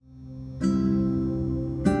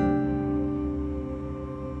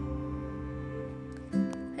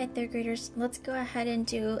Alright, third graders, let's go ahead and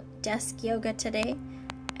do desk yoga today.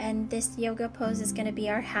 And this yoga pose is going to be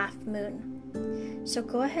our half moon. So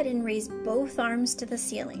go ahead and raise both arms to the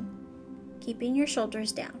ceiling, keeping your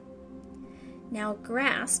shoulders down. Now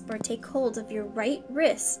grasp or take hold of your right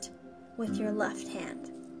wrist with your left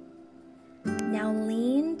hand. Now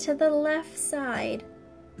lean to the left side,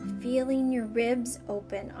 feeling your ribs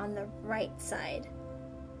open on the right side.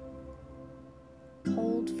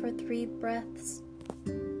 Hold for 3 breaths.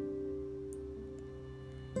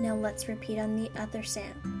 Now let's repeat on the other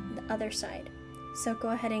side. So go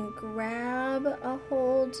ahead and grab a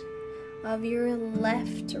hold of your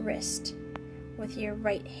left wrist with your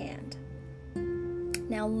right hand.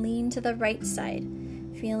 Now lean to the right side,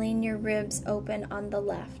 feeling your ribs open on the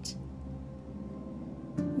left.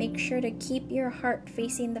 Make sure to keep your heart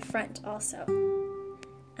facing the front also.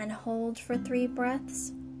 And hold for 3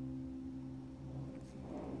 breaths.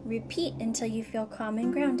 Repeat until you feel calm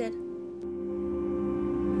and grounded.